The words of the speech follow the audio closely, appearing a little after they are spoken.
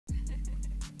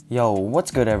Yo,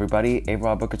 what's good everybody?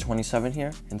 Booker27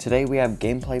 here, and today we have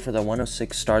gameplay for the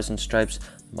 106 Stars and Stripes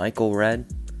Michael Redd.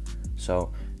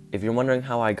 So, if you're wondering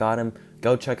how I got him,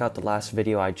 go check out the last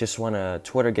video. I just won a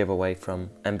Twitter giveaway from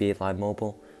NBA Live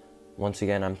Mobile. Once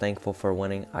again, I'm thankful for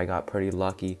winning. I got pretty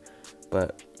lucky,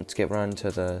 but let's get right into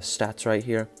the stats right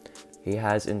here. He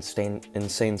has insane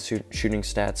shooting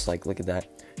stats, like look at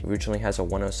that. He originally has a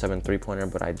 107 3-pointer,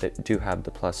 but I do have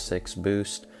the +6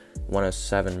 boost.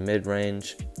 107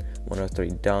 mid-range, 103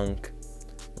 dunk.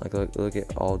 Like look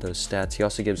at all those stats. He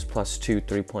also gives +2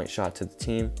 3-point shot to the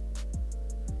team.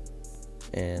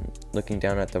 And looking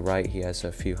down at the right, he has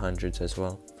a few hundreds as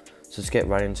well. So let's get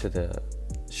right into the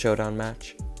showdown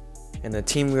match. And the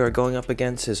team we are going up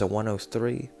against is a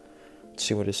 103. Let's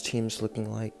see what his team's looking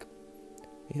like.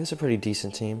 He has a pretty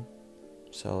decent team.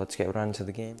 So let's get right into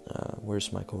the game.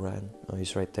 Where's Michael Redd? Oh,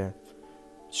 he's right there.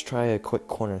 Let's try a quick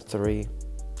corner 3.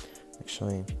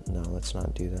 Actually, no, let's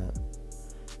not do that.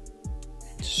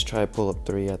 Just try to pull up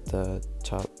 3 at the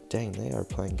top. Dang, they are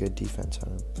playing good defense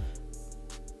on him.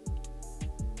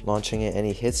 Launching it, and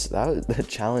he hits. That was the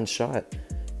challenge shot.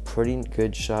 Pretty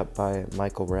good shot by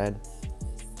Michael Redd.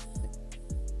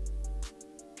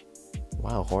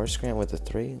 Wow, Horace Grant with a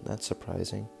 3. That's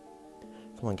surprising.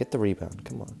 Come on, get the rebound.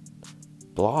 Come on.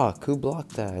 Block. Who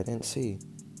blocked that? I didn't see.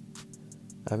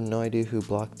 I have no idea who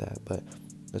blocked that, but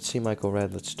let's see Michael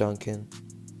Redd. Let's dunk in.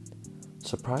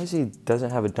 Surprised he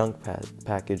doesn't have a dunk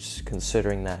package,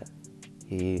 considering that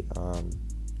he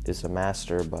is a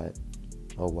master, but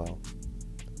oh well.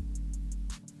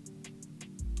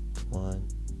 Come on.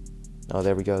 Oh,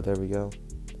 there we go. There we go.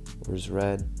 Where's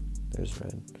Redd? There's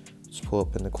Redd. Let's pull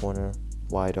up in the corner.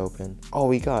 Wide open.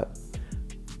 Oh, he got...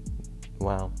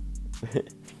 Wow.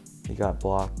 He got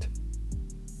blocked.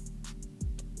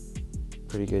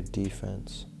 Pretty good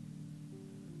defense.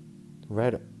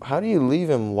 Redd, how do you leave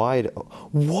him wide?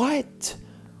 What?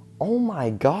 Oh my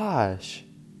gosh.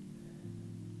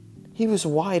 He was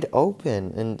wide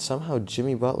open, and somehow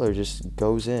Jimmy Butler just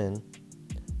goes in.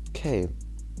 Okay,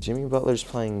 Jimmy Butler's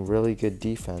playing really good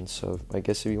defense, so I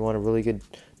guess if you want a really good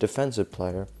defensive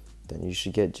player, then you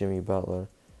should get Jimmy Butler.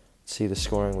 See the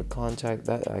scoring with contact.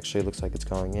 That actually looks like it's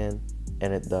going in,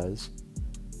 and it does.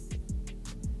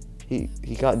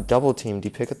 He got double teamed. He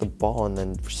picked up the ball, and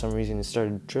then for some reason he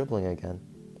started dribbling again.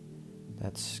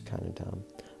 That's kind of dumb.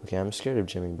 Okay, I'm scared of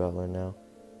Jimmy Butler now.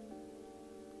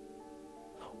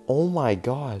 Oh my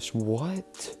gosh,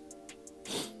 what?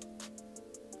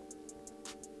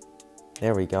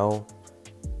 There we go.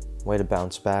 Way to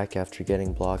bounce back after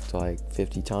getting blocked like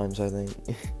 50 times, I think.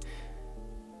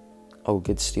 Oh,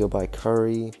 good steal by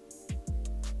Curry.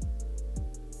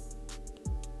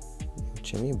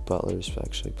 Jimmy Butler's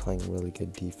actually playing really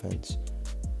good defense.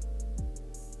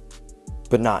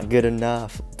 But not good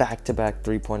enough. Back-to-back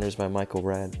 3-pointers by Michael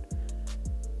Redd.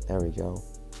 There we go.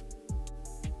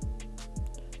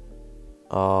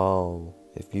 Oh,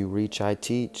 if you reach, I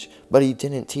teach. But he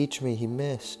didn't teach me. He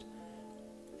missed.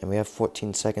 And we have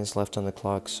 14 seconds left on the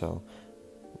clock, so...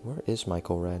 Where is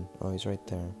Michael Redd? Oh, he's right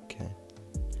there. Okay.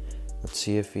 Let's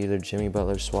see if either Jimmy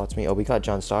Butler swats me. Oh, we got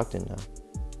John Stockton now.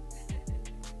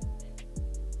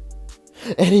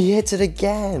 And he hits it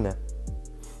again.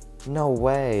 No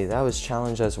way. That was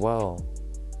challenged as well.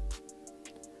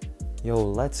 Yo,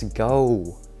 let's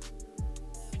go.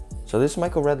 So this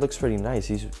Michael Redd looks pretty nice.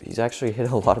 He's actually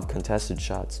hit a lot of contested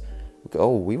shots.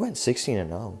 Oh, we went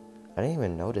 16-0. I didn't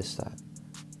even notice that.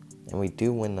 And we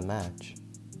do win the match.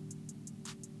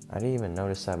 I didn't even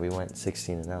notice that we went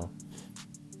 16-0.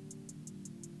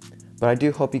 But I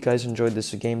do hope you guys enjoyed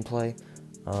this gameplay.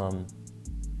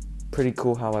 Pretty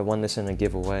cool how I won this in a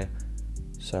giveaway.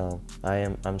 So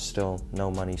I'm still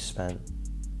no money spent.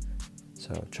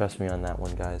 So trust me on that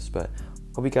one, guys. But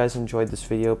hope you guys enjoyed this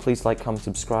video. Please like, comment,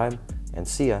 subscribe, and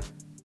see ya.